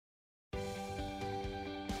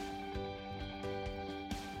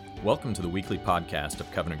Welcome to the weekly podcast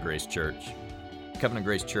of Covenant Grace Church. Covenant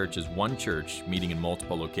Grace Church is one church meeting in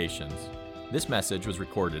multiple locations. This message was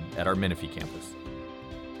recorded at our Menifee campus.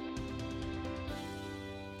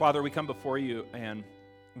 Father, we come before you and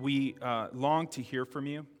we long to hear from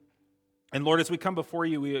you. And Lord, as we come before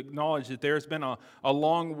you, we acknowledge that there's been a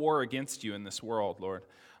long war against you in this world, Lord.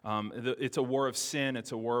 It's a war of sin.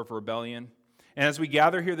 It's a war of rebellion. And as we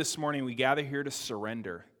gather here this morning, we gather here to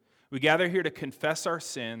surrender. We gather here to confess our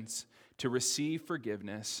sins, to receive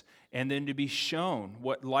forgiveness, and then to be shown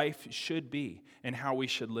what life should be and how we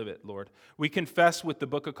should live it, Lord. We confess with the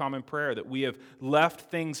Book of Common Prayer that we have left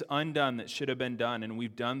things undone that should have been done, and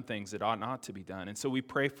we've done things that ought not to be done. And so we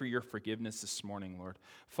pray for your forgiveness this morning, Lord.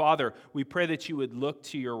 Father, we pray that you would look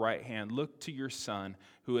to your right hand, look to your Son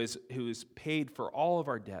who is paid for all of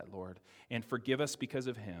our debt, Lord, and forgive us because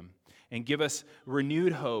of him. And give us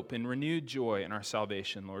renewed hope and renewed joy in our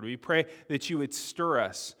salvation, Lord. We pray that you would stir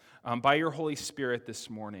us by your Holy Spirit this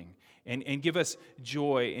morning and give us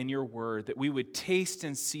joy in your word, that we would taste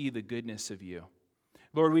and see the goodness of you.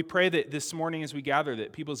 Lord, we pray that this morning as we gather,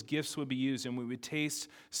 that people's gifts would be used and we would taste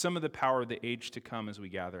some of the power of the age to come as we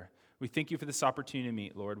gather. We thank you for this opportunity to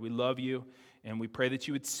meet, Lord. We love you, and we pray that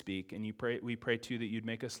you would speak, and we pray too that you'd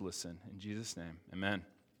make us listen. In Jesus' name, amen.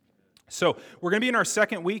 So we're going to be in our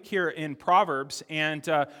second week here in Proverbs, and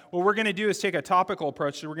what we're going to do is take a topical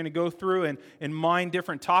approach. So we're going to go through and mine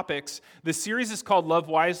different topics. The series is called Love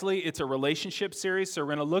Wisely. It's a relationship series, so we're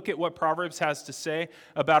going to look at what Proverbs has to say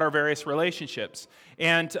about our various relationships.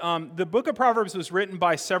 And the book of Proverbs was written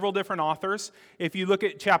by several different authors. If you look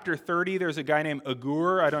at chapter 30, there's a guy named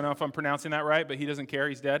Agur. I don't know if I'm pronouncing that right, but he doesn't care.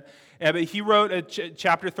 He's dead. But he wrote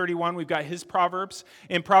chapter 31. We've got his Proverbs.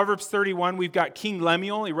 In Proverbs 31, we've got King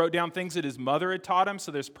Lemuel. He wrote down things that his mother had taught him,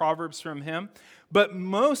 so there's Proverbs from him. But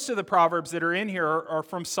most of the Proverbs that are in here are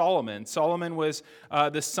from Solomon. Solomon was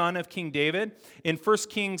the son of King David. In 1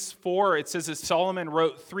 Kings 4, it says that Solomon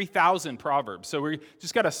wrote 3,000 Proverbs. So we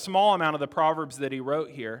just got a small amount of the Proverbs that he wrote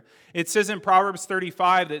here. It says in Proverbs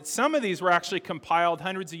 35 that some of these were actually compiled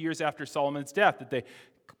hundreds of years after Solomon's death, that they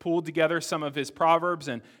pulled together some of his Proverbs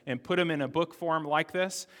and put them in a book form like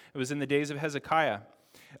this. It was in the days of Hezekiah.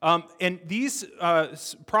 And these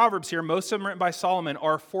Proverbs here, most of them written by Solomon,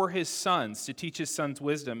 are for his sons, to teach his sons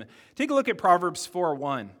wisdom. Take a look at Proverbs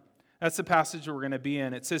 4:1. That's the passage we're going to be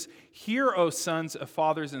in. It says, "Hear, O sons, a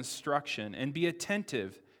father's instruction, and be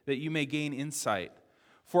attentive that you may gain insight.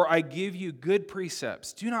 For I give you good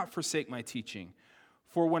precepts. Do not forsake my teaching.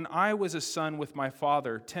 For when I was a son with my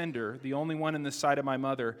father, tender, the only one in the sight of my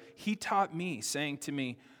mother, he taught me, saying to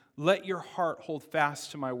me, let your heart hold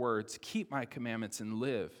fast to my words. Keep my commandments and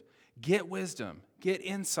live. Get wisdom. Get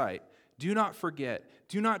insight. Do not forget.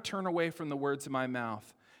 Do not turn away from the words of my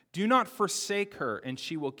mouth. Do not forsake her, and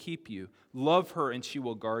she will keep you. Love her, and she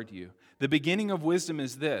will guard you. The beginning of wisdom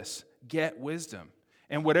is this: get wisdom.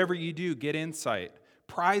 And whatever you do, get insight.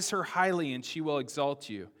 Prize her highly, and she will exalt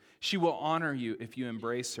you. She will honor you if you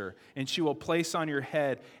embrace her, and she will place on your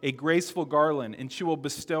head a graceful garland, and she will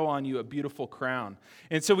bestow on you a beautiful crown."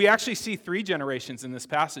 And so we actually see three generations in this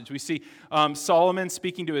passage. We see Solomon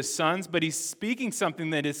speaking to his sons, but he's speaking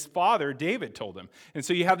something that his father, David, told him. And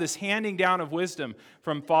so you have this handing down of wisdom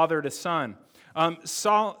from father to son.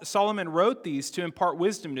 Solomon wrote these to impart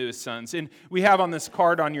wisdom to his sons. And we have on this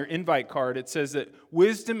card, on your invite card, it says that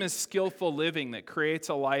wisdom is skillful living that creates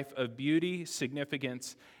a life of beauty,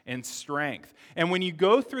 significance, and strength. And when you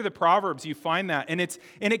go through the Proverbs, you find that. And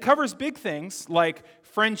it covers big things like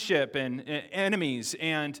friendship and enemies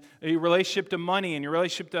and a relationship to money and your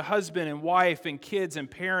relationship to husband and wife and kids and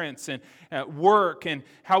parents and work and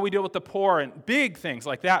how we deal with the poor and big things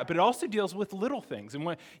like that. But it also deals with little things.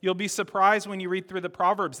 And you'll be surprised when you read through the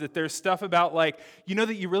Proverbs that there's stuff about like, you know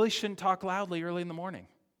that you really shouldn't talk loudly early in the morning.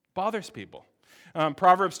 Bothers people.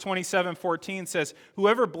 Proverbs 27:14 says,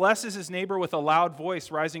 "Whoever blesses his neighbor with a loud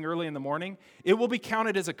voice rising early in the morning, it will be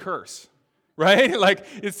counted as a curse." Right? Like,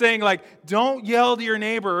 it's saying, like, don't yell to your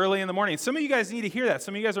neighbor early in the morning. Some of you guys need to hear that.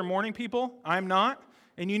 Some of you guys are morning people. I'm not.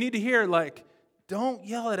 And you need to hear, like, don't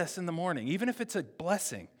yell at us in the morning. Even if it's a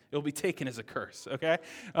blessing, it'll be taken as a curse, okay?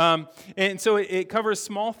 And so it covers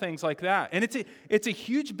small things like that. And it's a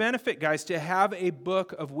huge benefit, guys, to have a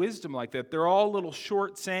book of wisdom like that. They're all little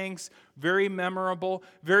short sayings, very memorable,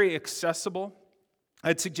 very accessible.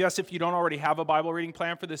 I'd suggest if you don't already have a Bible reading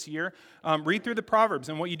plan for this year, read through the Proverbs.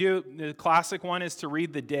 And what you do, the classic one is to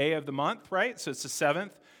read the day of the month, right? So it's the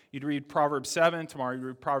 7th. You'd read Proverbs 7, tomorrow you'd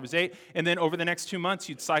read Proverbs 8, and then over the next 2 months,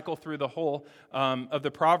 you'd cycle through the whole of the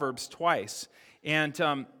Proverbs twice.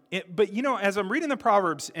 And But as I'm reading the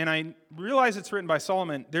Proverbs and I realize it's written by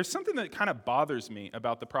Solomon, there's something that kind of bothers me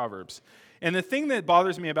about the Proverbs. And the thing that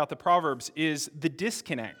bothers me about the Proverbs is the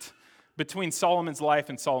disconnect between Solomon's life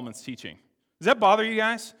and Solomon's teaching. Does that bother you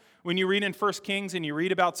guys? When you read in 1 Kings and you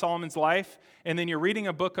read about Solomon's life, and then you're reading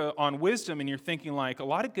a book on wisdom and you're thinking like, a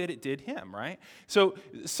lot of good it did him, right? So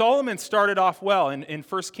Solomon started off well. In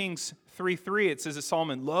 1 Kings 3:3, it says that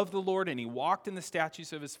Solomon loved the Lord and he walked in the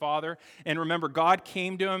statutes of his father. And remember, God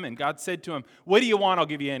came to him and God said to him, what do you want? I'll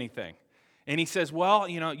give you anything. And he says, well,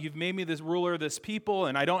 you've made me this ruler of this people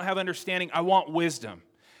and I don't have understanding. I want wisdom.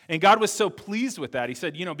 And God was so pleased with that. He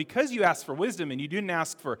said, because you asked for wisdom and you didn't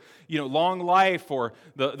ask for, long life or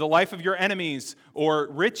the life of your enemies or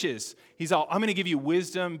riches, I'm going to give you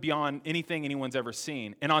wisdom beyond anything anyone's ever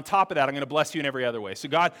seen. And on top of that, I'm going to bless you in every other way. So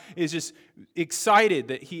God is just excited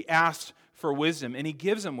that he asked for wisdom and he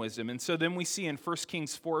gives him wisdom. And so then we see in 1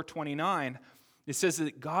 Kings 4:29, it says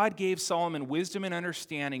that God gave Solomon wisdom and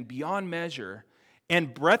understanding beyond measure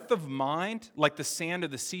and breadth of mind like the sand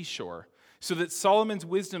of the seashore, so that Solomon's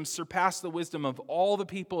wisdom surpassed the wisdom of all the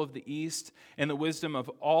people of the East and the wisdom of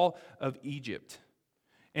all of Egypt.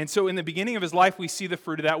 And so in the beginning of his life, we see the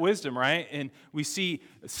fruit of that wisdom, right? And we see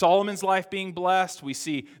Solomon's life being blessed. We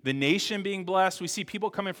see the nation being blessed. We see people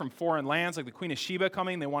coming from foreign lands, like the Queen of Sheba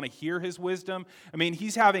coming. They want to hear his wisdom. I mean,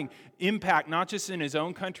 he's having impact not just in his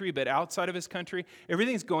own country, but outside of his country.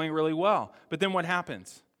 Everything's going really well. But then what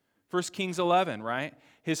happens? 1 Kings 11, right?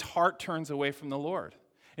 His heart turns away from the Lord.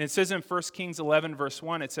 And it says in 1 Kings 11, verse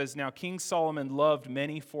 1, it says, now King Solomon loved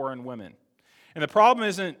many foreign women. And the problem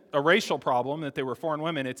isn't a racial problem that they were foreign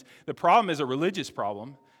women. The problem is a religious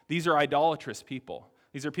problem. These are idolatrous people.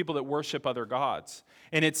 These are people that worship other gods.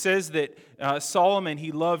 And it says that Solomon,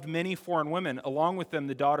 he loved many foreign women, along with them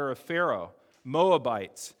the daughter of Pharaoh,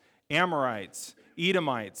 Moabites, Amorites,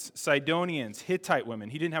 Edomites, Sidonians, Hittite women.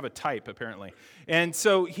 He didn't have a type, apparently. And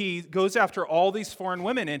so he goes after all these foreign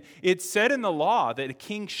women. And it's said in the law that a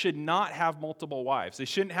king should not have multiple wives. They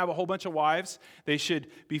shouldn't have a whole bunch of wives. They should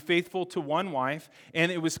be faithful to one wife.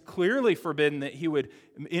 And it was clearly forbidden that he would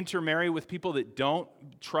intermarry with people that don't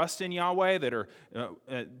trust in Yahweh, that are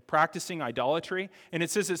practicing idolatry. And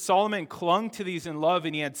it says that Solomon clung to these in love,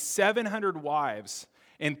 and he had 700 wives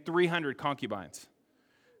and 300 concubines.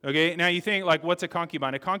 Okay, now you think, like, what's a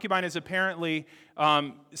concubine? A concubine is apparently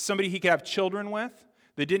somebody he could have children with.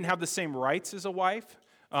 They didn't have the same rights as a wife.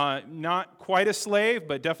 Not quite a slave,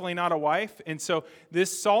 but definitely not a wife. And so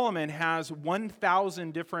this Solomon has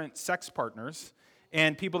 1,000 different sex partners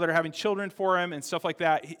and people that are having children for him and stuff like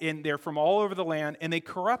that. And they're from all over the land, and they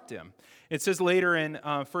corrupt him. It says later in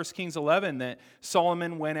 1 Kings 11 that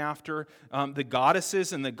Solomon went after the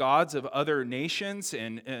goddesses and the gods of other nations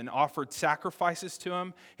and offered sacrifices to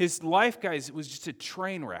him. His life, guys, was just a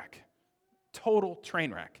train wreck, total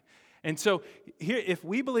train wreck. And so here, if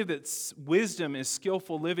we believe that wisdom is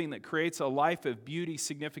skillful living that creates a life of beauty,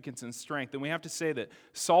 significance, and strength, then we have to say that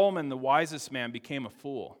Solomon, the wisest man, became a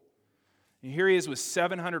fool. And here he is with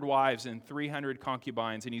 700 wives and 300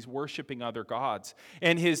 concubines, and he's worshiping other gods.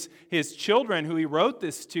 And his children, who he wrote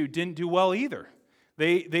this to, didn't do well either.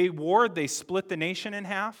 They warred, they split the nation in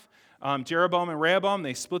half. Jeroboam and Rehoboam,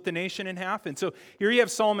 they split the nation in half. And so here you have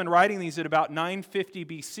Solomon writing these at about 950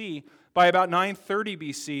 BC. By about 930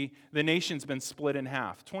 BC, the nation's been split in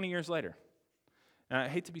half, 20 years later. I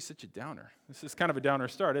hate to be such a downer. This is kind of a downer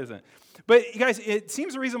start, isn't it? But, you guys, it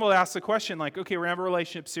seems reasonable to ask the question, like, okay, we're going to have a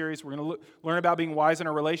relationship series. We're going to learn about being wise in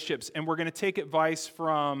our relationships, and we're going to take advice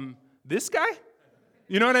from this guy?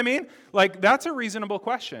 You know what I mean? Like, that's a reasonable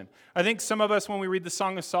question. I think some of us, when we read the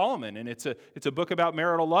Song of Solomon, and it's a book about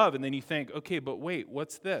marital love, and then you think, okay, but wait,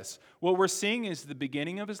 what's this? What we're seeing is the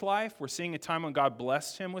beginning of his life. We're seeing a time when God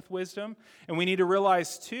blessed him with wisdom. And we need to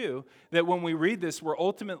realize, too, that when we read this, we're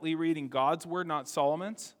ultimately reading God's word, not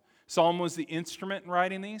Solomon's. Solomon was the instrument in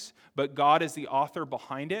writing these, but God is the author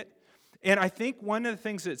behind it. And I think one of the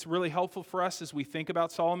things that's really helpful for us as we think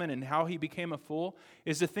about Solomon and how he became a fool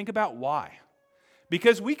is to think about why.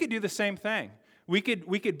 Because we could do the same thing. We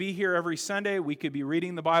could be here every Sunday. We could be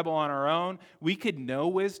reading the Bible on our own. We could know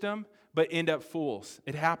wisdom, but end up fools.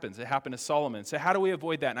 It happens. It happened to Solomon. So how do we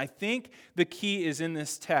avoid that? And I think the key is in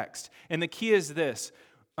this text. And the key is this.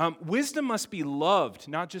 Wisdom must be loved,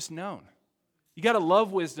 not just known. You got to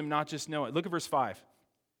love wisdom, not just know it. Look at verse 5.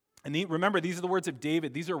 And remember, these are the words of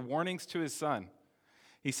David. These are warnings to his son.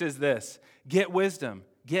 He says this, get wisdom,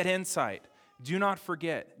 get insight. Do not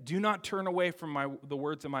forget. Do not turn away from the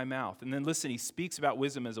words of my mouth. And then listen, he speaks about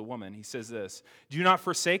wisdom as a woman. He says this, do not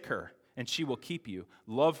forsake her, and she will keep you.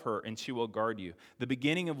 Love her, and she will guard you. The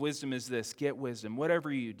beginning of wisdom is this, get wisdom.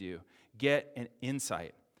 Whatever you do, get an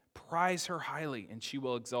insight. Prize her highly, and she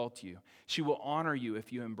will exalt you. She will honor you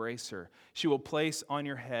if you embrace her. She will place on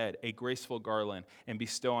your head a graceful garland and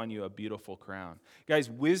bestow on you a beautiful crown. Guys,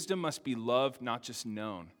 wisdom must be loved, not just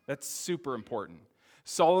known. That's super important.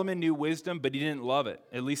 Solomon knew wisdom, but he didn't love it,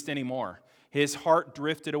 at least anymore. His heart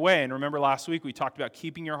drifted away. And remember last week we talked about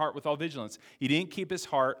keeping your heart with all vigilance. He didn't keep his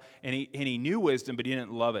heart, and he knew wisdom, but he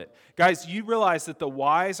didn't love it. Guys, you realize that the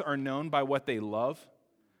wise are known by what they love,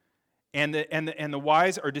 and the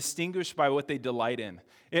wise are distinguished by what they delight in.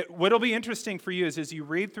 What'll be interesting for you is as you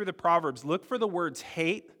read through the Proverbs, look for the words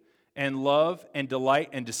hate and love and delight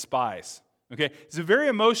and despise. Okay, it's a very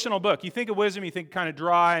emotional book. You think of wisdom, you think kind of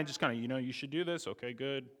dry and just kind of, you should do this. Okay,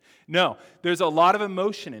 good. No, there's a lot of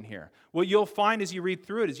emotion in here. What you'll find as you read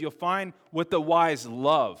through it is you'll find what the wise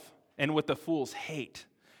love and what the fools hate.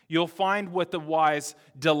 You'll find what the wise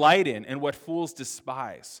delight in and what fools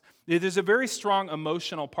despise. There's a very strong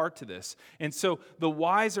emotional part to this. And so the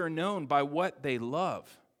wise are known by what they love.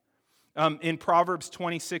 In Proverbs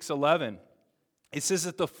 26:11, it says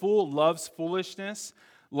that the fool loves foolishness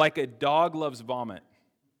like a dog loves vomit.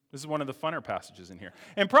 This is one of the funner passages in here.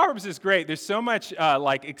 And Proverbs is great. There's so much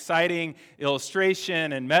exciting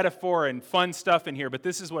illustration and metaphor and fun stuff in here, but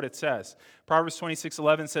this is what it says. Proverbs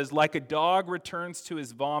 26:11 says, like a dog returns to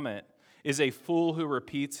his vomit is a fool who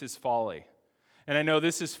repeats his folly. And I know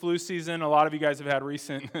this is flu season. A lot of you guys have had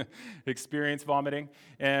recent experience vomiting,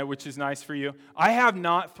 which is nice for you. I have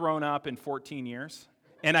not thrown up in 14 years.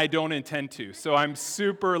 And I don't intend to. So I'm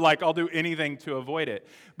super, I'll do anything to avoid it.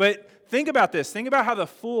 But think about this. Think about how the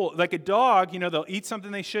fool, like a dog, they'll eat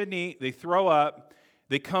something they shouldn't eat. They throw up.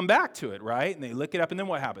 They come back to it, right? And they lick it up. And then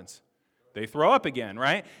what happens? They throw up again,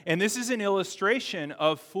 right? And this is an illustration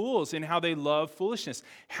of fools and how they love foolishness.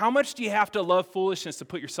 How much do you have to love foolishness to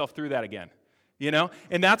put yourself through that again?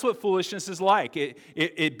 And that's what foolishness is like.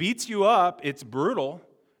 It beats you up. It's brutal.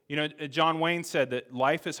 John Wayne said that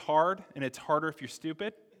life is hard, and it's harder if you're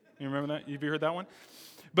stupid. You remember that? Have you heard that one?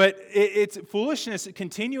 But it's foolishness. It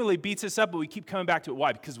continually beats us up, but we keep coming back to it.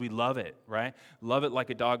 Why? Because we love it, right? Love it like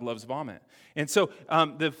a dog loves vomit. And so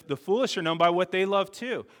the foolish are known by what they love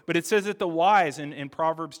too. But it says that the wise, in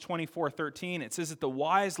Proverbs 24:13, it says that the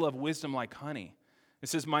wise love wisdom like honey. It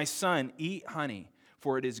says, my son, eat honey,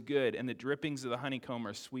 for it is good, and the drippings of the honeycomb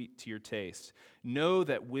are sweet to your taste. Know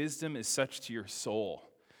that wisdom is such to your soul.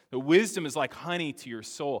 The wisdom is like honey to your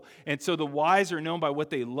soul. And so the wise are known by what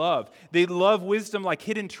they love. They love wisdom like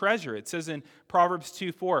hidden treasure. It says in Proverbs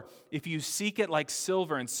 2:4, if you seek it like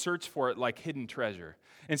silver and search for it like hidden treasure.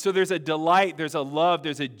 And so there's a delight, there's a love,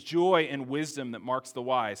 there's a joy in wisdom that marks the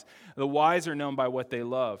wise. The wise are known by what they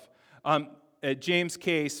love. James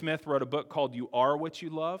K. Smith wrote a book called You Are What You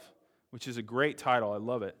Love, which is a great title. I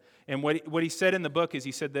love it. And what he said in the book is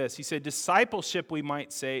he said this. He said, discipleship, we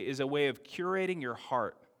might say, is a way of curating your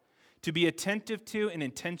heart, to be attentive to and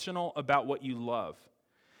intentional about what you love.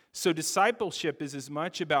 So discipleship is as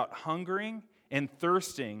much about hungering and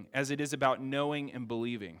thirsting as it is about knowing and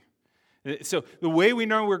believing. So the way we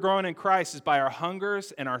know we're growing in Christ is by our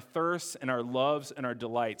hungers and our thirsts and our loves and our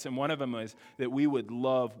delights. And one of them is that we would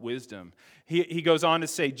love wisdom. He goes on to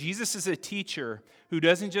say, Jesus is a teacher who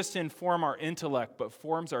doesn't just inform our intellect, but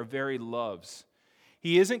forms our very loves.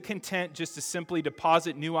 He isn't content just to simply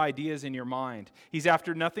deposit new ideas in your mind. He's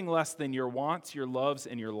after nothing less than your wants, your loves,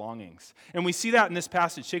 and your longings. And we see that in this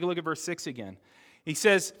passage. Take a look at verse 6 again. He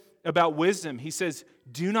says about wisdom, he says,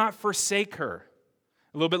 do not forsake her.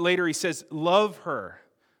 A little bit later, he says, love her.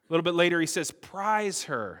 A little bit later, he says, prize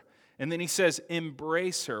her. And then he says,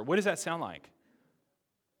 embrace her. What does that sound like?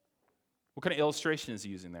 What kind of illustration is he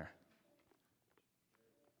using there?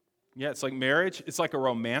 Yeah, it's like marriage. It's like a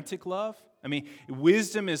romantic love. I mean,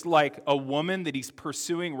 wisdom is like a woman that he's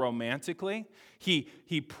pursuing romantically. He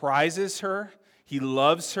prizes her. He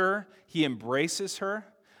loves her. He embraces her.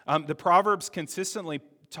 The Proverbs consistently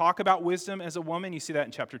talk about wisdom as a woman. You see that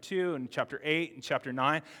in chapter 2 and chapter 8 and chapter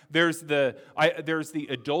 9. There's the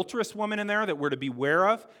adulterous woman in there that we're to beware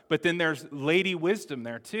of, but then there's Lady Wisdom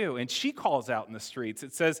there too, and she calls out in the streets.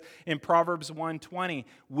 It says in Proverbs 1:20,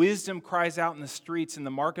 wisdom cries out in the streets, in the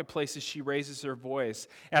marketplaces she raises her voice.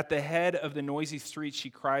 At the head of the noisy streets she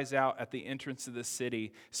cries out at the entrance of the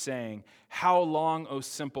city, saying, how long, O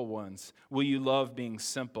simple ones, will you love being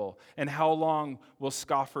simple? And how long will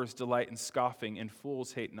scoffers delight in scoffing and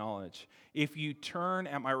fools hate knowledge? If you turn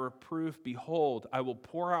at my reproof, behold, I will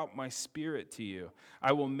pour out my spirit to you.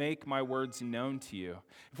 I will make my words known to you.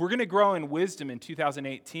 If we're going to grow in wisdom in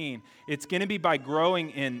 2018, it's going to be by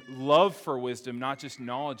growing in love for wisdom, not just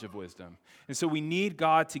knowledge of wisdom. And so we need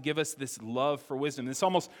God to give us this love for wisdom, this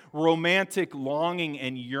almost romantic longing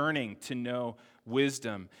and yearning to know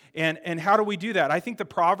wisdom. And how do we do that? I think the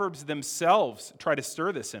Proverbs themselves try to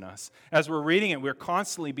stir this in us. As we're reading it, we're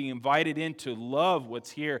constantly being invited in to love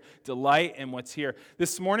what's here, delight in what's here.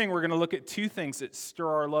 This morning, we're going to look at two things that stir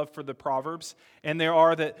our love for the Proverbs. And there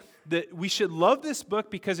are that we should love this book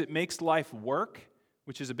because it makes life work,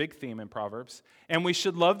 which is a big theme in Proverbs. And we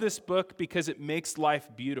should love this book because it makes life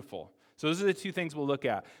beautiful. So those are the two things we'll look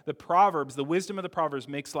at. The Proverbs, the wisdom of the Proverbs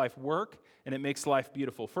makes life work, and it makes life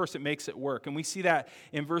beautiful. First, it makes it work. And we see that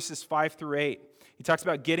in verses 5 through 8. He talks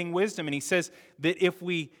about getting wisdom, and he says that if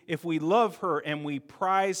we love her and we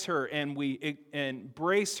prize her and we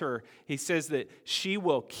embrace her, he says that she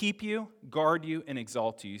will keep you, guard you, and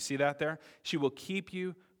exalt you. You see that there? She will keep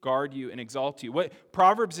you, guard you, and exalt you. What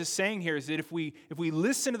Proverbs is saying here is that if we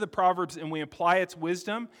listen to the Proverbs and we apply its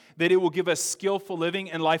wisdom, that it will give us skillful living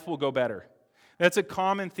and life will go better. That's a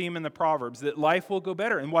common theme in the Proverbs, that life will go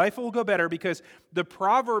better. And life will go better because the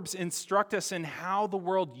Proverbs instruct us in how the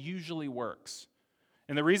world usually works.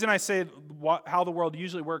 And the reason I say how the world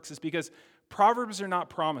usually works is because Proverbs are not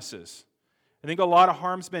promises. I think a lot of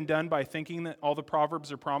harm's been done by thinking that all the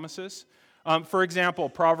Proverbs are promises. For example,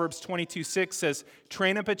 Proverbs 22:6 says,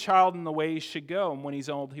 train up a child in the way he should go, and when he's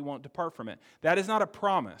old, he won't depart from it. That is not a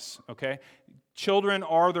promise, okay? Children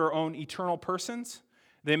are their own eternal persons.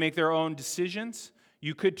 They make their own decisions.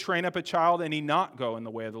 You could train up a child and he not go in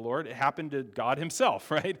the way of the Lord. It happened to God himself,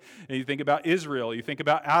 right? And you think about Israel. You think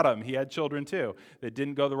about Adam. He had children too that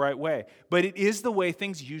didn't go the right way. But it is the way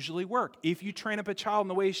things usually work. If you train up a child in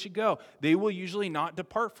the way he should go, they will usually not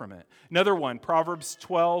depart from it. Another one, Proverbs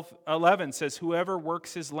 12:11 says, whoever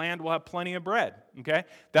works his land will have plenty of bread, okay?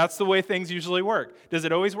 That's the way things usually work. Does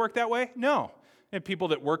it always work that way? No. And people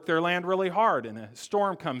that work their land really hard and a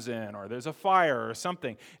storm comes in or there's a fire or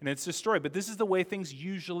something and it's destroyed. But this is the way things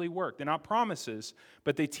usually work. They're not promises,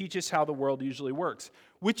 but they teach us how the world usually works,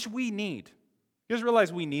 which we need. You guys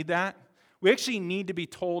realize we need that? We actually need to be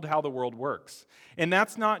told how the world works. And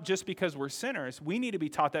that's not just because we're sinners. We need to be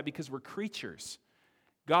taught that because we're creatures.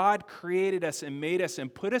 God created us and made us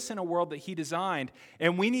and put us in a world that he designed,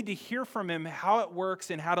 and we need to hear from him how it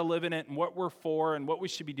works and how to live in it and what we're for and what we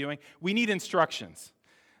should be doing. We need instructions.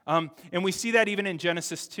 And we see that even in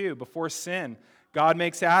Genesis 2. Before sin, God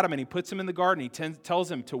makes Adam and he puts him in the garden. He tells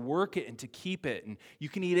him to work it and to keep it. And you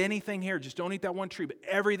can eat anything here. Just don't eat that one tree, but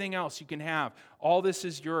everything else you can have. All this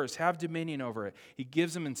is yours. Have dominion over it. He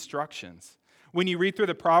gives him instructions. When you read through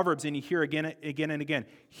the Proverbs and you hear again and again,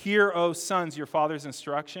 hear, O sons, your father's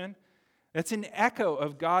instruction, that's an echo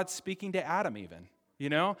of God speaking to Adam even,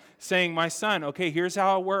 saying, my son, okay, here's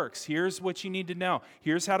how it works. Here's what you need to know.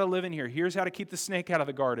 Here's how to live in here. Here's how to keep the snake out of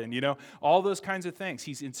the garden, all those kinds of things.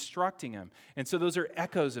 He's instructing him. And so those are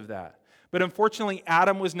echoes of that. But unfortunately,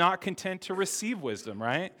 Adam was not content to receive wisdom,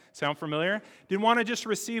 right? Sound familiar? Didn't want to just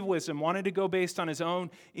receive wisdom, wanted to go based on his own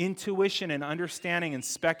intuition and understanding and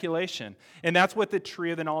speculation. And that's what the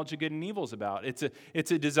tree of the knowledge of good and evil is about. It's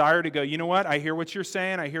a desire to go, you know what? I hear what you're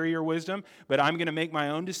saying. I hear your wisdom, but I'm going to make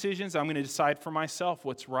my own decisions. I'm going to decide for myself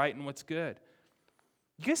what's right and what's good.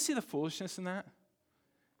 You guys see the foolishness in that?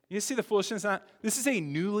 You guys see the foolishness in that? This is a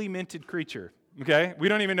newly minted creature. Okay? We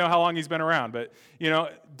don't even know how long he's been around, but,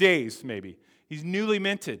 days maybe. He's newly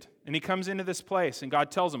minted, and he comes into this place, and God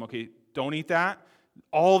tells him, okay, don't eat that.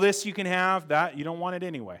 All this you can have, that you don't want it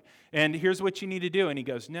anyway. And here's what you need to do. And he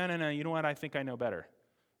goes, no, you know what? I think I know better.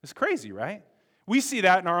 It's crazy, right? We see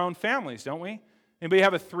that in our own families, don't we? Anybody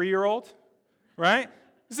have a 3-year-old? Right?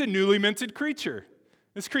 This is a newly minted creature.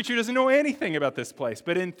 This creature doesn't know anything about this place,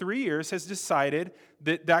 but in 3 years has decided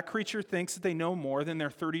that creature thinks that they know more than their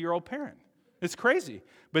 30-year-old parent. It's crazy.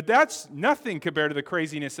 But that's nothing compared to the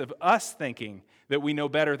craziness of us thinking that we know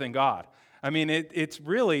better than God. I mean, it's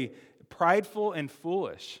really prideful and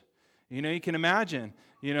foolish. You can imagine,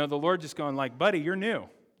 the Lord just going like, buddy, you're new.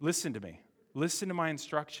 Listen to me. Listen to my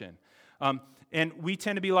instruction. And we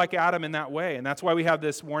tend to be like Adam in that way. And that's why we have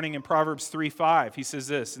this warning in Proverbs 3:5. He says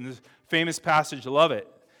this in this famous passage. I love it.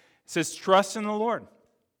 It says, trust in the Lord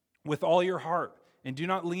with all your heart. And do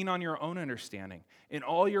not lean on your own understanding. In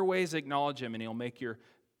all your ways acknowledge him, and he'll make your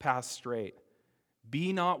path straight.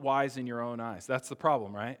 Be not wise in your own eyes. That's the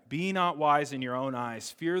problem, right? Be not wise in your own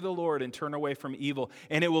eyes. Fear the Lord and turn away from evil,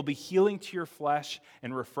 and it will be healing to your flesh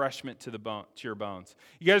and refreshment to your bones.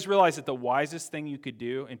 You guys realize that the wisest thing you could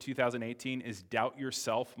do in 2018 is doubt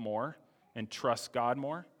yourself more and trust God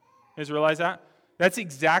more? You guys realize that? That's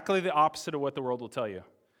exactly the opposite of what the world will tell you.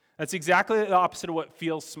 That's exactly the opposite of what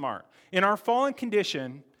feels smart. In our fallen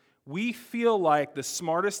condition, we feel like the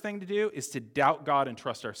smartest thing to do is to doubt God and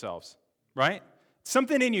trust ourselves, right?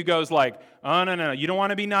 Something in you goes like, oh, no, you don't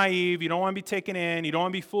want to be naive, you don't want to be taken in, you don't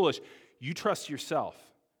want to be foolish. You trust yourself.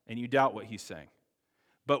 and you doubt what he's saying.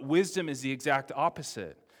 But wisdom is the exact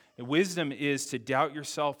opposite. And wisdom is to doubt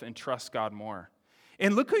yourself and trust God more.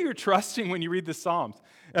 And look who you're trusting when you read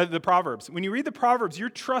the Proverbs. When you read the Proverbs, you're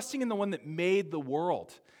trusting in the one that made the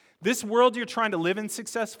world. This world you're trying to live in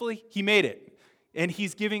successfully, he made it. And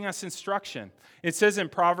he's giving us instruction. It says in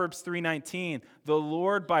Proverbs 3:19, the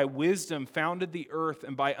Lord by wisdom founded the earth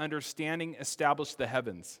and by understanding established the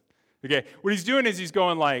heavens. Okay, what he's doing is he's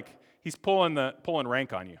going like, he's pulling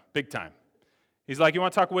rank on you, big time. He's like, you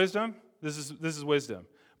want to talk wisdom? This is wisdom.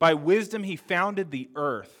 By wisdom he founded the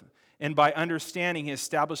earth, and by understanding he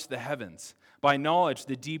established the heavens. By knowledge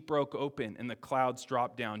the deep broke open, and the clouds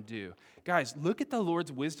dropped down dew. Guys, look at the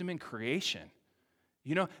Lord's wisdom in creation.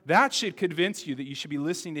 You know, that should convince you that you should be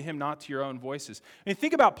listening to him, not to your own voices. I mean,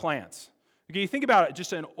 think about plants. Okay, you think about it,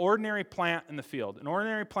 just an ordinary plant in the field. An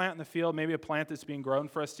ordinary plant in the field, maybe a plant that's being grown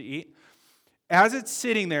for us to eat. As it's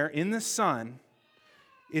sitting there in the sun,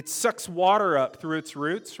 it sucks water up through its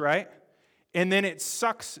roots, right? And then it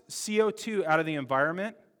sucks CO2 out of the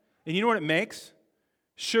environment. And you know what it makes?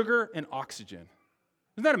 Sugar and oxygen.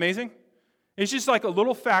 Isn't that amazing? It's just like a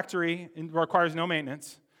little factory. It requires no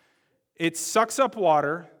maintenance. It sucks up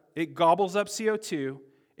water, it gobbles up CO2,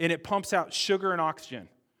 and it pumps out sugar and oxygen.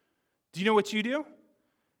 Do you know what you do?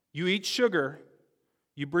 You eat sugar,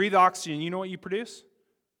 you breathe oxygen, you know what you produce?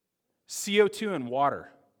 CO2 and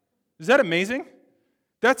water. Is that amazing?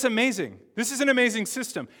 That's amazing. This is an amazing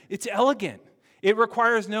system. It's elegant. It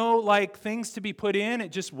requires no things to be put in.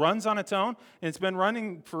 It just runs on its own, and it's been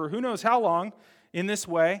running for who knows how long in this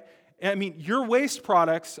way. I mean, your waste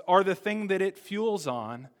products are the thing that it fuels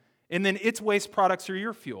on, and then its waste products are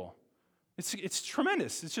your fuel. It's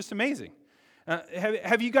tremendous. It's just amazing.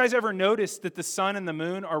 Have you guys ever noticed that the sun and the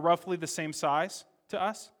moon are roughly the same size to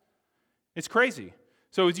us? It's crazy.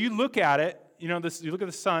 So as you look at it, you look at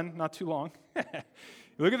the sun, not too long.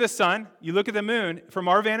 You look at the sun, you look at the moon, from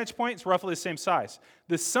our vantage point, it's roughly the same size.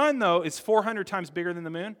 The sun, though, is 400 times bigger than the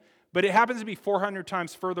moon, but it happens to be 400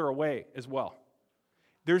 times further away as well.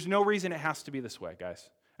 There's no reason it has to be this way, guys.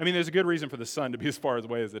 I mean, there's a good reason for the sun to be as far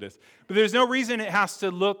away as it is, but there's no reason it has to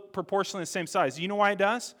look proportionally the same size. You know why it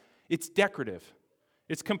does? It's decorative.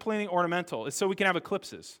 It's completely ornamental. It's so we can have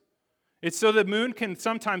eclipses. It's so the moon can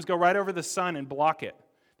sometimes go right over the sun and block it.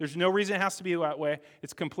 There's no reason it has to be that way.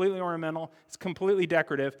 It's completely ornamental. It's completely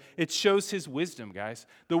decorative. It shows his wisdom, guys.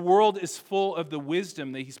 The world is full of the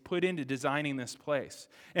wisdom that he's put into designing this place.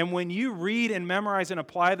 And when you read and memorize and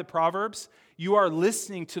apply the Proverbs, you are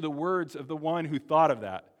listening to the words of the one who thought of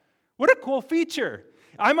that. What a cool feature.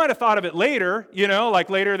 I might have thought of it later, like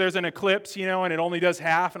later there's an eclipse, and it only does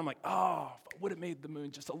half, and I'm like, oh, would have made the moon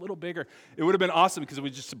just a little bigger. It would have been awesome because it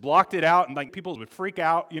would just blocked it out, and people would freak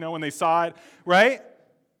out, when they saw it, right?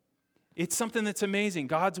 It's something that's amazing,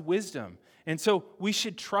 God's wisdom. And so we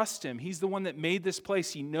should trust him. He's the one that made this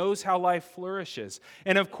place. He knows how life flourishes.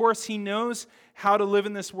 And of course, he knows how to live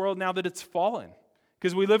in this world now that it's fallen.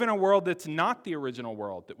 Because we live in a world that's not the original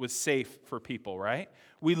world that was safe for people, right?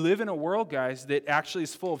 We live in a world, guys, that actually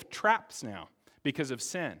is full of traps now because of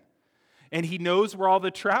sin. And he knows where all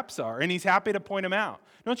the traps are, and he's happy to point them out.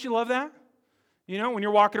 Don't you love that? When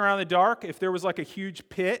you're walking around in the dark, if there was a huge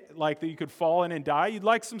pit that you could fall in and die, you'd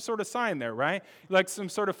like some sort of sign there, right? You'd like some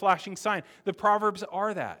sort of flashing sign. The Proverbs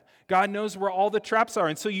are that. God knows where all the traps are,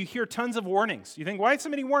 and so you hear tons of warnings. You think, why so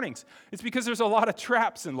many warnings? It's because there's a lot of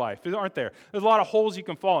traps in life, aren't there? There's a lot of holes you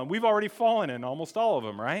can fall in. We've already fallen in almost all of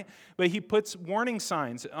them, right? But he puts warning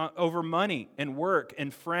signs over money and work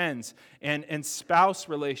and friends and spouse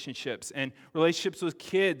relationships and relationships with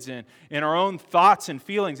kids and our own thoughts and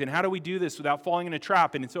feelings. And how do we do this without falling in a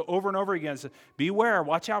trap? And so over and over again, it's beware,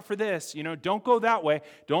 watch out for this. Don't go that way.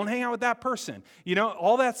 Don't hang out with that person.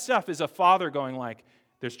 All that stuff is a father going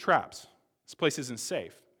there's traps. This place isn't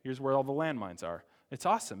safe. Here's where all the landmines are. It's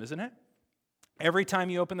awesome, isn't it? Every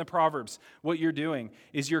time you open the Proverbs, what you're doing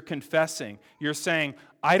is you're confessing. You're saying,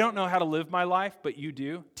 I don't know how to live my life, but you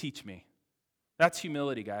do. Teach me. That's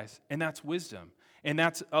humility, guys. And that's wisdom. And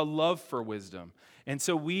that's a love for wisdom. And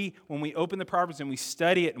so when we open the Proverbs and we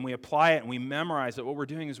study it and we apply it and we memorize it, what we're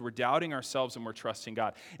doing is we're doubting ourselves and we're trusting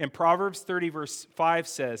God. And Proverbs 30 verse 5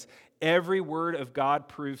 says, every word of God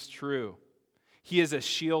proves true. He is a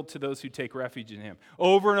shield to those who take refuge in him.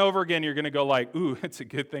 Over and over again, you're going to go ooh, it's a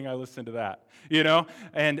good thing I listened to that.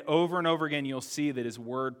 And over and over again, you'll see that his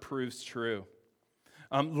word proves true.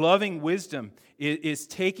 Loving wisdom is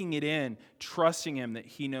taking it in, trusting him that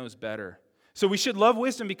he knows better. So we should love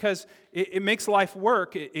wisdom because it makes life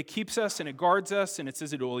work. It keeps us and it guards us, and it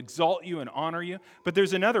says it will exalt you and honor you. But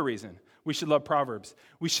there's another reason we should love Proverbs.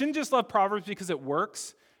 We shouldn't just love Proverbs because it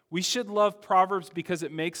works. We should love Proverbs because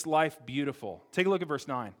it makes life beautiful. Take a look at verse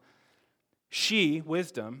 9. She,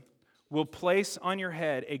 wisdom, will place on your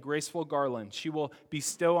head a graceful garland. She will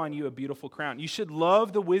bestow on you a beautiful crown. You should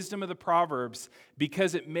love the wisdom of the Proverbs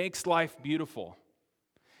because it makes life beautiful.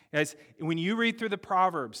 As when you read through the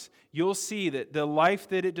Proverbs, you'll see that the life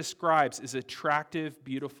that it describes is attractive,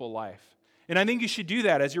 beautiful life. And I think you should do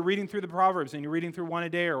that as you're reading through the Proverbs and you're reading through one a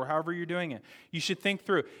day or however you're doing it. You should think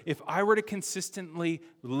through, if I were to consistently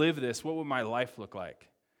live this, what would my life look like?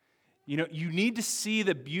 You know, you need to see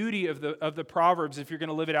the beauty of the Proverbs if you're going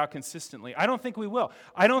to live it out consistently. I don't think we will.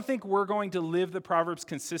 I don't think we're going to live the Proverbs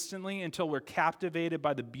consistently until we're captivated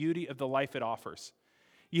by the beauty of the life it offers.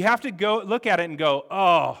 You have to go look at it and go,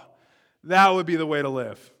 oh, that would be the way to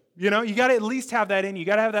live. You know, you got to at least have that in you. You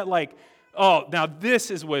got to have that like, oh, now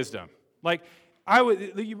this is wisdom. Like,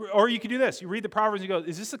 or you could do this. You read the Proverbs and you go,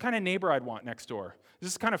 is this the kind of neighbor I'd want next door? Is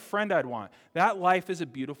this the kind of friend I'd want? That life is a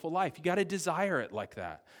beautiful life. You got to desire it like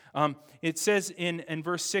that. It says in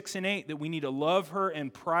verse 6 and 8 that we need to love her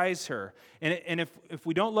and prize her. And if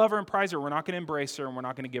we don't love her and prize her, we're not going to embrace her and we're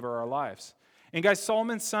not going to give her our lives. And guys,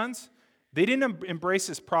 Solomon's sons, they didn't embrace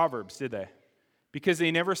his Proverbs, did they? Because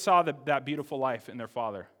they never saw that beautiful life in their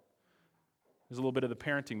father. There's a little bit of the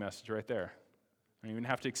parenting message right there. I don't even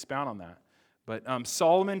have to expound on that. But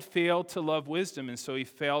Solomon failed to love wisdom, and so he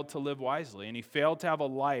failed to live wisely, and he failed to have a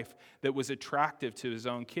life that was attractive to his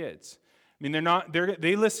own kids. I mean,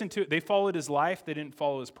 they followed his life, they didn't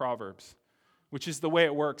follow his Proverbs, which is the way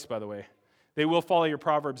it works, by the way. They will follow your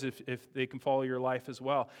Proverbs if they can follow your life as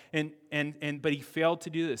well. But he failed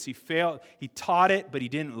to do this. He taught it, but he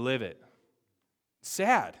didn't live it.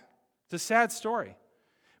 Sad. It's a sad story.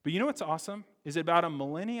 But you know what's awesome? Is about a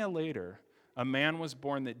millennia later, a man was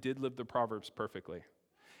born that did live the Proverbs perfectly.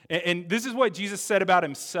 And this is what Jesus said about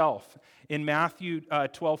himself. In Matthew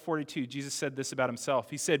 12:42, Jesus said this about himself.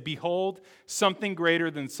 He said, "Behold, something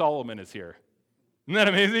greater than Solomon is here." Isn't that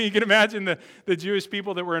amazing? You can imagine the Jewish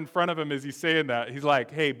people that were in front of him as he's saying that. He's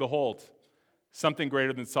like, hey, behold, something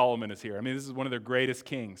greater than Solomon is here. I mean, this is one of their greatest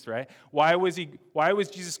kings, right? Why was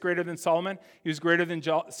Jesus greater than Solomon? He was greater than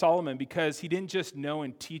Solomon because he didn't just know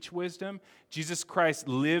and teach wisdom. Jesus Christ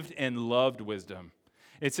lived and loved wisdom.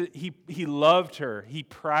 He loved her, he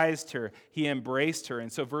prized her, he embraced her.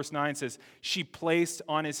 And so verse 9 says, she placed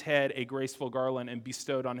on his head a graceful garland and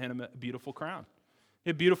bestowed on him a beautiful crown.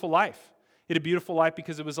 He had a beautiful life. He had a beautiful life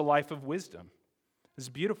because it was a life of wisdom. It was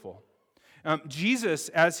beautiful. Jesus,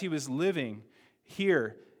 as he was living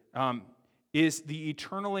here, is the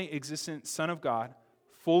eternally existent Son of God,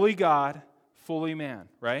 fully man,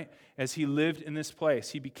 right? As he lived in this place,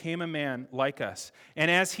 he became a man like us.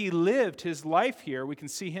 And as he lived his life here, we can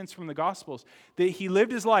see hints from the Gospels that he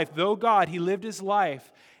lived his life, though God, he lived his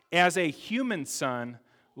life as a human son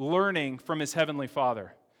learning from his heavenly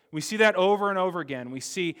Father. We see that over and over again. We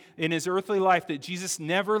see in his earthly life that Jesus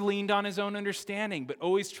never leaned on his own understanding, but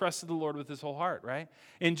always trusted the Lord with his whole heart, right?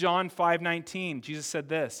 In John 5:19, Jesus said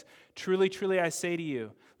this, "Truly, truly, I say to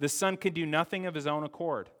you, the Son can do nothing of his own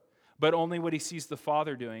accord, but only what he sees the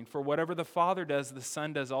Father doing. For whatever the Father does, the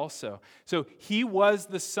Son does also." So he was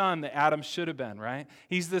the son that Adam should have been, right?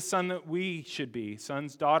 He's the son that we should be,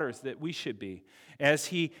 sons, daughters that we should be, as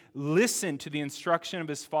he listened to the instruction of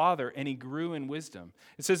his Father and he grew in wisdom.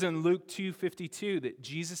 It says in Luke 2:52 that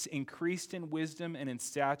Jesus increased in wisdom and in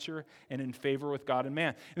stature and in favor with God and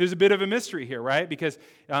man. And there's a bit of a mystery here, right? Because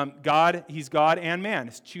he's God and man.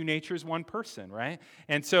 His two natures, one person, right?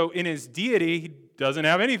 And so in his deity, he doesn't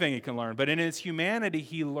have anything he can learn. But in his humanity,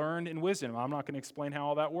 he learned in wisdom. I'm not going to explain how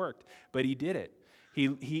all that worked, but he did it.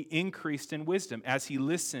 He increased in wisdom as he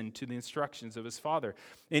listened to the instructions of his Father.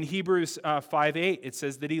 In Hebrews 5:8, it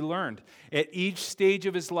says that he learned. At each stage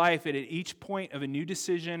of his life, and at each point of a new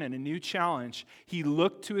decision and a new challenge, he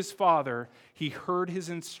looked to his Father, he heard his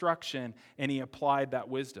instruction, and he applied that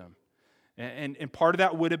wisdom. And part of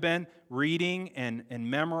that would have been reading and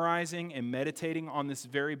memorizing and meditating on this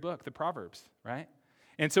very book, the Proverbs, right?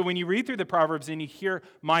 And so when you read through the Proverbs and you hear,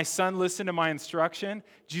 "My son, listen to my instruction,"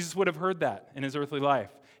 Jesus would have heard that in his earthly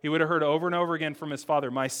life. He would have heard over and over again from his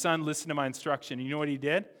Father, "My son, listen to my instruction." And you know what he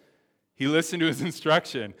did? He listened to his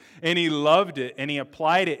instruction, and he loved it, and he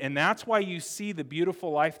applied it. And that's why you see the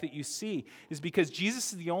beautiful life that you see, is because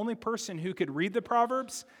Jesus is the only person who could read the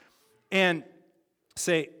Proverbs and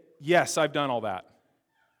say, "Yes, I've done all that."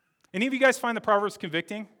 Any of you guys find the Proverbs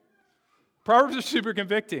convicting? Proverbs are super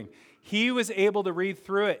convicting. He was able to read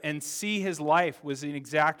through it and see his life was an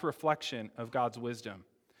exact reflection of God's wisdom.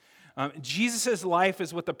 Jesus' life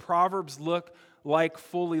is what the Proverbs look like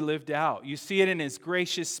fully lived out. You see it in his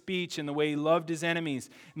gracious speech and the way he loved his enemies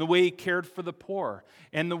and the way he cared for the poor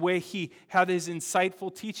and the way he had his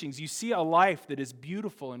insightful teachings. You see a life that is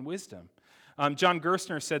beautiful in wisdom. John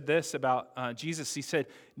Gerstner said this about Jesus. He said,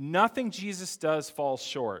 "Nothing Jesus does falls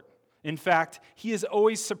short. In fact, he is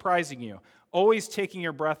always surprising you, always taking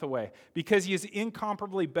your breath away, because he is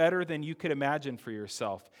incomparably better than you could imagine for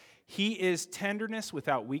yourself. He is tenderness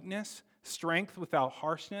without weakness, strength without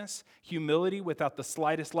harshness, humility without the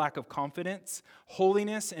slightest lack of confidence,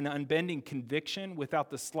 holiness and unbending conviction without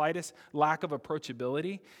the slightest lack of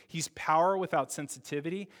approachability. He's power without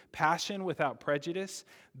sensitivity, passion without prejudice.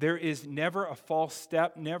 There is never a false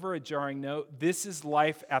step, never a jarring note. This is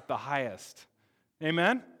life at the highest."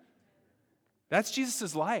 Amen? That's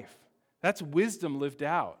Jesus' life. That's wisdom lived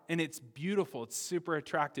out, and it's beautiful. It's super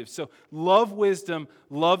attractive. So love wisdom,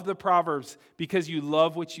 love the Proverbs, because you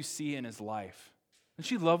love what you see in his life.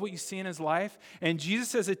 Don't you love what you see in his life? And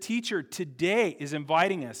Jesus, as a teacher, today is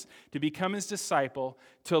inviting us to become his disciple,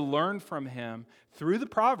 to learn from him through the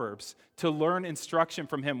Proverbs, to learn instruction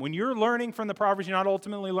from him. When you're learning from the Proverbs, you're not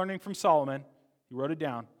ultimately learning from Solomon. You wrote it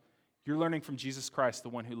down. You're learning from Jesus Christ, the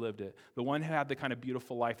one who lived it, the one who had the kind of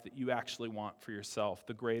beautiful life that you actually want for yourself,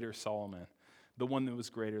 the greater Solomon, the one that was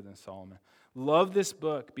greater than Solomon. Love this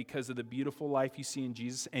book because of the beautiful life you see in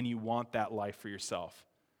Jesus, and you want that life for yourself.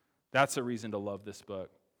 That's a reason to love this book.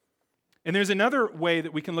 And there's another way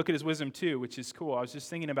that we can look at his wisdom too, which is cool. I was just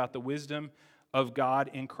thinking about the wisdom of God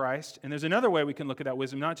in Christ. And there's another way we can look at that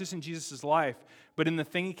wisdom, not just in Jesus' life, but in the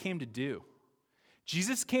thing he came to do.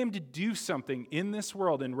 Jesus came to do something in this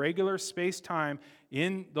world, in regular space-time,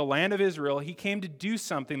 in the land of Israel. He came to do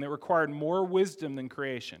something that required more wisdom than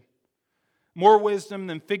creation. More wisdom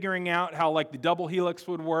than figuring out how like the double helix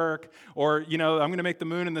would work, or, I'm going to make the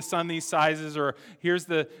moon and the sun these sizes, or here's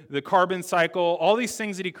the carbon cycle, all these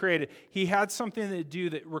things that he created. He had something to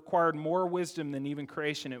do that required more wisdom than even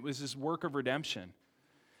creation. It was his work of redemption.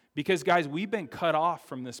 Because, guys, we've been cut off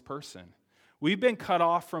from this person. We've been cut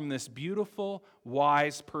off from this beautiful,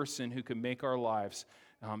 wise person who can make our lives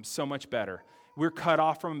so much better. We're cut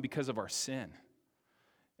off from him because of our sin.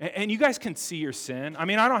 And you guys can see your sin. I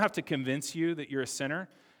mean, I don't have to convince you that you're a sinner.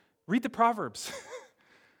 Read the Proverbs.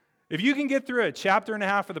 If you can get through a chapter and a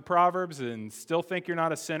half of the Proverbs and still think you're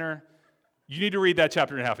not a sinner, you need to read that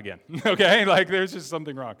chapter and a half again, okay? Like, there's just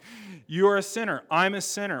something wrong. You are a sinner. I'm a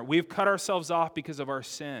sinner. We've cut ourselves off because of our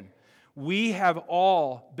sin. We have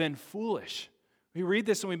all been foolish. We read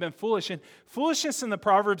this and we've been foolish. And foolishness in the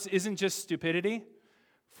Proverbs isn't just stupidity.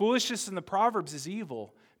 Foolishness in the Proverbs is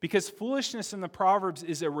evil, because foolishness in the Proverbs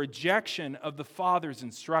is a rejection of the Father's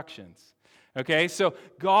instructions. Okay, so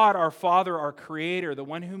God, our Father, our Creator, the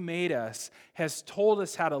one who made us, has told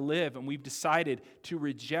us how to live, and we've decided to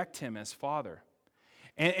reject him as Father.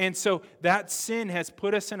 And so that sin has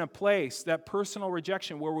put us in a place, that personal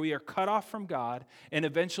rejection, where we are cut off from God and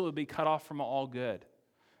eventually will be cut off from all good.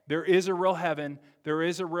 There is a real heaven, there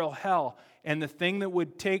is a real hell, and the thing that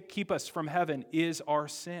would keep us from heaven is our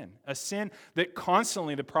sin, a sin that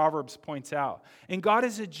constantly the Proverbs points out. And God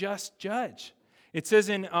is a just judge. It says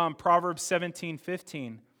in Proverbs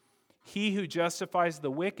 17:15, "He who justifies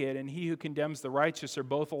the wicked and he who condemns the righteous are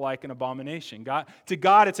both alike an abomination." To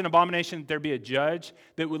God, it's an abomination that there be a judge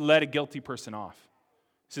that would let a guilty person off.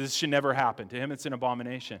 So this should never happen. To him, it's an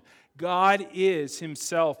abomination. God is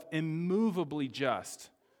himself immovably just.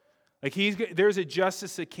 Like there's a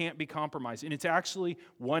justice that can't be compromised, and it's actually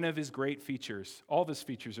one of his great features. All of his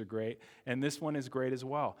features are great, and this one is great as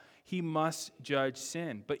well. He must judge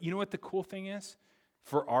sin. But you know what the cool thing is?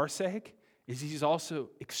 For our sake, is he's also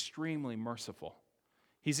extremely merciful.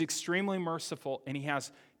 He's extremely merciful, and he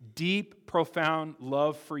has deep, profound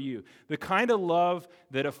love for you. The kind of love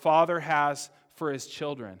that a father has for his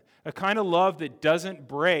children. A kind of love that doesn't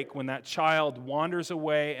break when that child wanders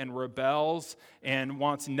away and rebels and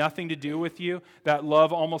wants nothing to do with you. That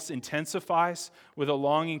love almost intensifies with a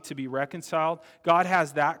longing to be reconciled. God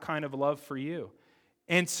has that kind of love for you.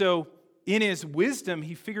 And so in his wisdom,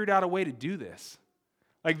 he figured out a way to do this.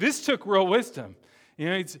 Like, this took real wisdom.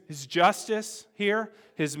 His justice here,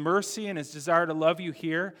 his mercy, and his desire to love you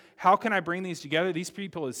here. How can I bring these together? These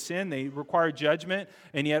people have sinned. They require judgment,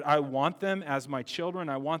 and yet I want them as my children.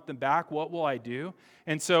 I want them back. What will I do?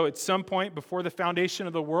 And so at some point, before the foundation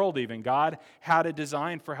of the world even, God had a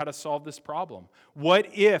design for how to solve this problem. What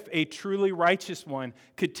if a truly righteous one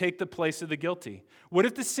could take the place of the guilty? What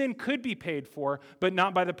if the sin could be paid for, but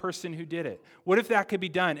not by the person who did it? What if that could be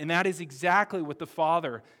done? And that is exactly what the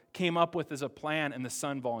Father came up with as a plan, and the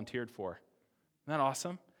Son volunteered for. Isn't that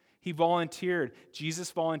awesome? He volunteered.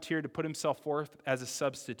 Jesus volunteered to put himself forth as a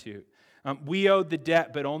substitute. We owed the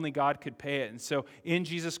debt, but only God could pay it. And so in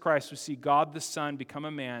Jesus Christ, we see God the Son become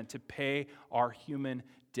a man to pay our human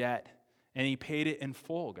debt. And he paid it in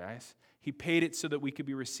full, guys. He paid it so that we could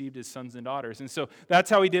be received as sons and daughters. And so that's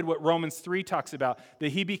how he did what Romans 3 talks about, that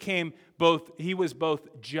he was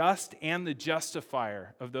both just and the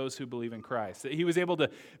justifier of those who believe in Christ. That he was able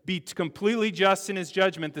to be completely just in his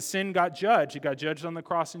judgment. The sin got judged. It got judged on the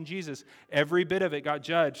cross in Jesus. Every bit of it got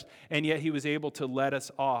judged. And yet he was able to let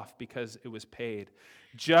us off because it was paid.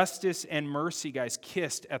 Justice and mercy, guys,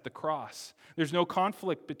 kissed at the cross. There's no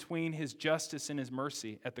conflict between his justice and his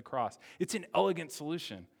mercy at the cross. It's an elegant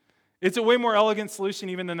solution. It's a way more elegant solution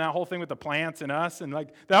even than that whole thing with the plants and us. And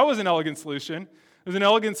that was an elegant solution. It was an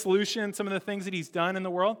elegant solution, some of the things that he's done in the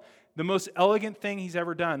world. The most elegant thing he's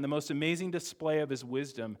ever done, the most amazing display of his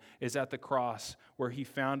wisdom is at the cross, where he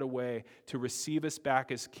found a way to receive us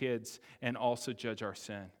back as kids and also judge our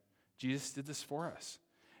sin. Jesus did this for us.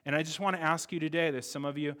 And I just want to ask you today, there's some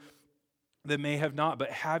of you that may have not, but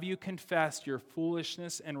have you confessed your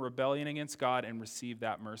foolishness and rebellion against God and received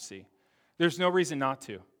that mercy? There's no reason not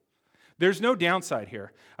to. There's no downside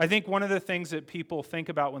here. I think one of the things that people think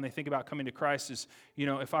about when they think about coming to Christ is,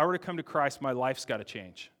 if I were to come to Christ, my life's got to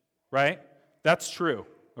change, right? That's true,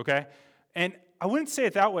 okay? And I wouldn't say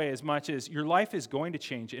it that way as much as your life is going to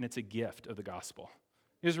change, and it's a gift of the gospel.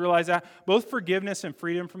 You just realize that? Both forgiveness and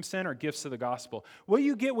freedom from sin are gifts of the gospel. What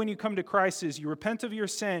you get when you come to Christ is you repent of your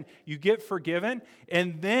sin, you get forgiven,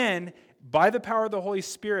 and then by the power of the Holy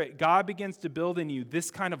Spirit, God begins to build in you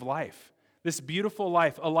this kind of life. This beautiful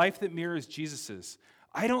life, a life that mirrors Jesus's.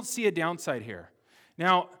 I don't see a downside here.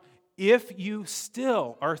 Now, if you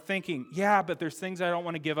still are thinking, yeah, but there's things I don't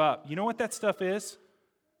want to give up, you know what that stuff is?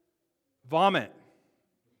 Vomit.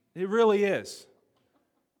 It really is.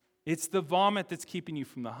 It's the vomit that's keeping you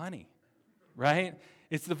from the honey, right?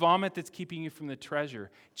 It's the vomit that's keeping you from the treasure.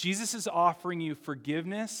 Jesus is offering you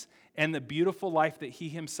forgiveness and the beautiful life that he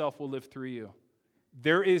himself will live through you.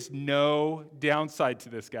 There is no downside to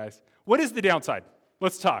this, guys. What is the downside?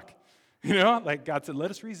 Let's talk. God said, let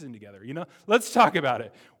us reason together. Let's talk about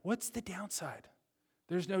it. What's the downside?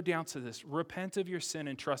 There's no downside to this. Repent of your sin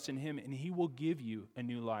and trust in him, and he will give you a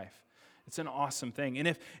new life. It's an awesome thing. And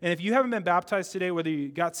if you haven't been baptized today, whether you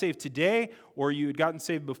got saved today or you had gotten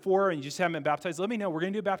saved before and you just haven't been baptized, let me know. We're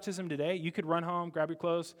going to do baptism today. You could run home, grab your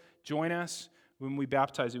clothes, join us. When we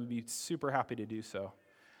baptize, we would be super happy to do so.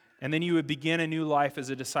 And then you would begin a new life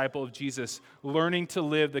as a disciple of Jesus, learning to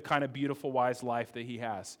live the kind of beautiful, wise life that he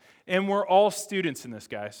has. And we're all students in this,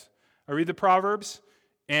 guys. I read the Proverbs,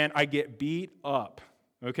 and I get beat up,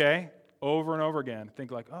 okay? Over and over again.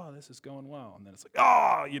 Think oh, this is going well. And then it's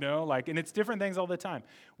and it's different things all the time.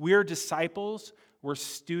 We're disciples. We're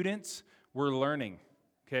students. We're learning.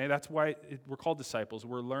 Okay, that's why we're called disciples.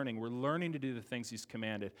 We're learning. We're learning to do the things he's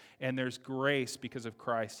commanded. And there's grace because of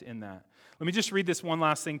Christ in that. Let me just read this one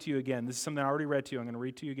last thing to you again. This is something I already read to you. I'm going to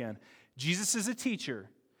read to you again. Jesus is a teacher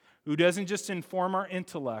who doesn't just inform our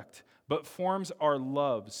intellect, but forms our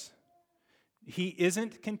loves. He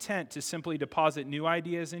isn't content to simply deposit new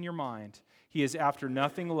ideas in your mind. He is after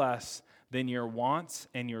nothing less than your wants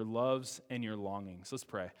and your loves and your longings. Let's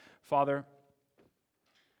pray. Father,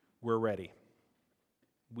 we're ready.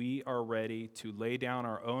 We are ready to lay down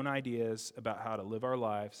our own ideas about how to live our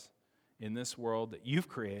lives in this world that you've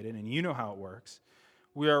created, and you know how it works.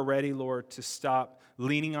 We are ready, Lord, to stop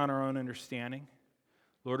leaning on our own understanding.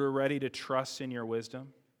 Lord, we're ready to trust in your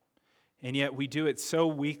wisdom. And yet we do it so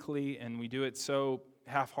weakly, and we do it so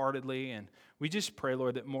half-heartedly, and we just pray,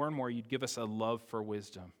 Lord, that more and more you'd give us a love for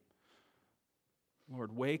wisdom.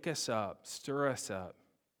 Lord, wake us up, stir us up.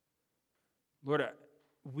 Lord,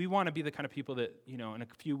 we want to be the kind of people that, in a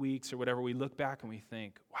few weeks or whatever, we look back and we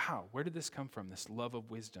think, wow, where did this come from, this love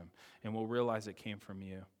of wisdom? And we'll realize it came from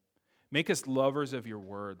you. Make us lovers of your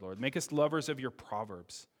word, Lord. Make us lovers of your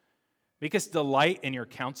Proverbs. Make us delight in your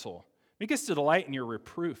counsel. Make us delight in your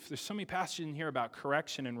reproof. There's so many passages in here about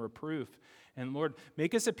correction and reproof. And Lord,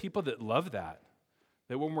 make us a people that love that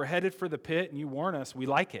when we're headed for the pit and you warn us, we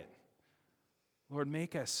like it. Lord,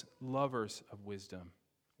 make us lovers of wisdom.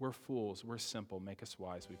 We're fools. We're simple. Make us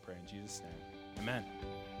wise, we pray in Jesus' name. Amen.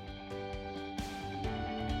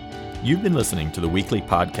 You've been listening to the weekly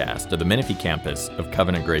podcast of the Menifee campus of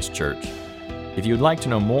Covenant Grace Church. If you would like to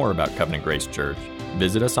know more about Covenant Grace Church,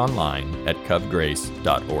 visit us online at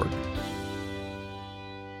covgrace.org.